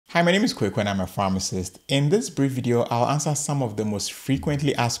Hi, my name is Kwekwe and I'm a pharmacist. In this brief video, I'll answer some of the most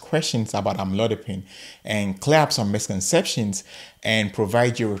frequently asked questions about amlodipine and clear up some misconceptions and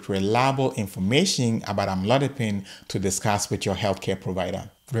provide you with reliable information about amlodipine to discuss with your healthcare provider.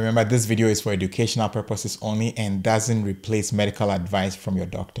 Remember, this video is for educational purposes only and doesn't replace medical advice from your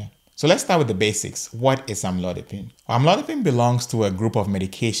doctor. So let's start with the basics. What is amlodipine? Amlodipine belongs to a group of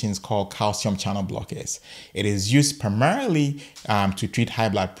medications called calcium channel blockers. It is used primarily to treat high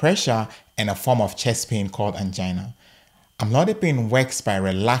blood pressure and a form of chest pain called angina. Amlodipine works by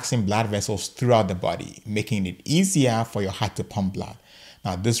relaxing blood vessels throughout the body, making it easier for your heart to pump blood.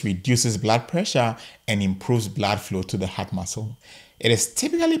 Now, this reduces blood pressure and improves blood flow to the heart muscle. It is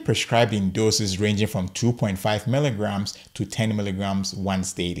typically prescribed in doses ranging from 2.5 milligrams to 10 milligrams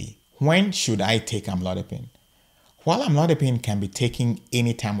once daily. When should I take amlodipine? While amlodipine can be taken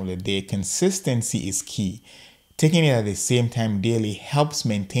any time of the day, consistency is key. Taking it at the same time daily helps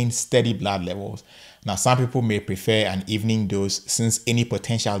maintain steady blood levels. Now, some people may prefer an evening dose since any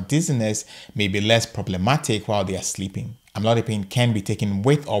potential dizziness may be less problematic while they are sleeping. Amlodipine can be taken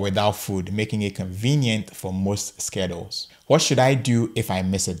with or without food, making it convenient for most schedules. What should I do if I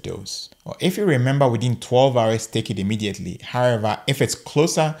miss a dose? Well, if you remember within 12 hours, take it immediately. However, if it's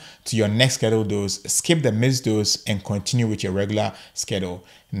closer to your next scheduled dose, skip the missed dose and continue with your regular schedule.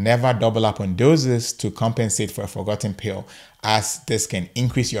 Never double up on doses to compensate for a forgotten pill, as this can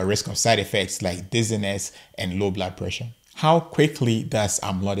increase your risk of side effects like dizziness and low blood pressure. How quickly does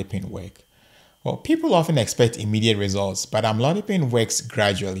amlodipine work? Well, people often expect immediate results, but amlodipine works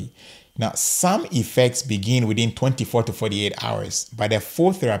gradually. Now, some effects begin within 24 to 48 hours, but the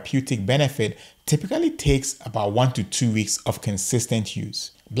full therapeutic benefit typically takes about 1 to 2 weeks of consistent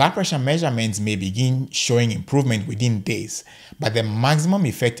use. Blood pressure measurements may begin showing improvement within days, but the maximum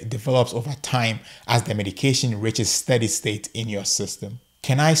effect develops over time as the medication reaches steady state in your system.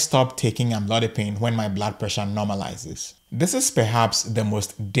 Can I stop taking amlodipine when my blood pressure normalizes? This is perhaps the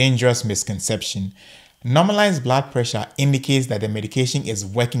most dangerous misconception. Normalized blood pressure indicates that the medication is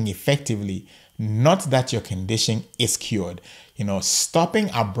working effectively, not that your condition is cured. Stopping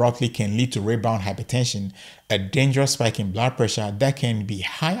abruptly can lead to rebound hypertension, a dangerous spike in blood pressure that can be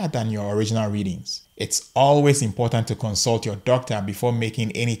higher than your original readings. It's always important to consult your doctor before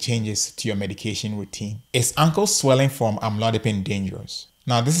making any changes to your medication routine. Is ankle swelling from amlodipine dangerous?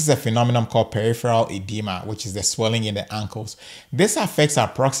 Now, this is a phenomenon called peripheral edema, which is the swelling in the ankles. This affects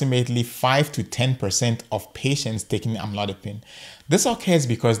approximately 5 to 10% of patients taking amlodipine. This occurs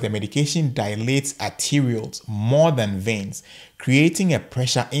because the medication dilates arterioles more than veins, creating a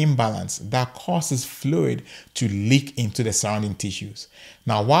pressure imbalance that causes fluid to leak into the surrounding tissues.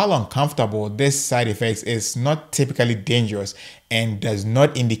 Now, while uncomfortable, this side effect is not typically dangerous and does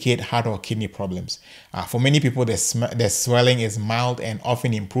not indicate heart or kidney problems. For many people, the swelling is mild and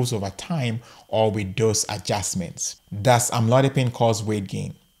often improves over time or with dose adjustments. Does amlodipine cause weight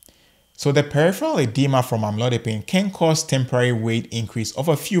gain? So the peripheral edema from amlodipine can cause temporary weight increase of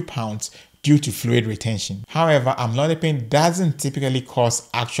a few pounds due to fluid retention. However, amlodipine doesn't typically cause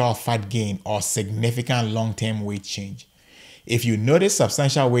actual fat gain or significant long-term weight change. If you notice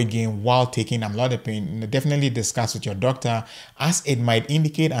substantial weight gain while taking amlodipine, definitely discuss with your doctor, as it might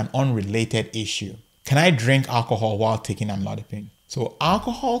indicate an unrelated issue. Can I drink alcohol while taking amlodipine? So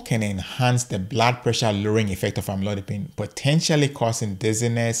alcohol can enhance the blood pressure lowering effect of amlodipine, potentially causing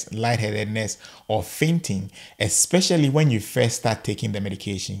dizziness, lightheadedness, or fainting, especially when you first start taking the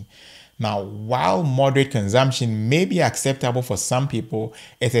medication. Now, while moderate consumption may be acceptable for some people,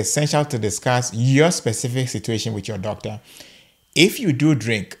 it's essential to discuss your specific situation with your doctor. If you do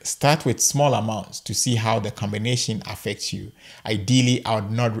drink, start with small amounts to see how the combination affects you. Ideally, I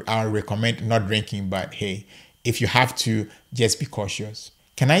would recommend not drinking, but hey, if you have to, just be cautious.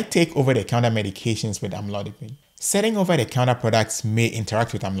 Can I take over-the-counter medications with amlodipine? Certain over-the-counter products may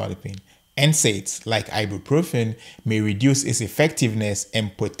interact with amlodipine. NSAIDs, like ibuprofen, may reduce its effectiveness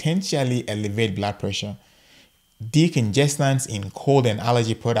and potentially elevate blood pressure. Decongestants in cold and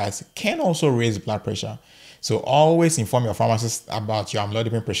allergy products can also raise blood pressure. So always inform your pharmacist about your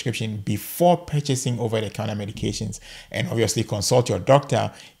amlodipine prescription before purchasing over-the-counter medications, and obviously consult your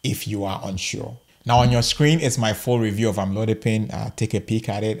doctor if you are unsure. Now on your screen is my full review of amlodipine. Take a peek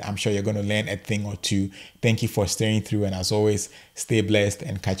at it. I'm sure you're going to learn a thing or two. Thank you for staying through, and as always, stay blessed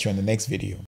and catch you on the next video.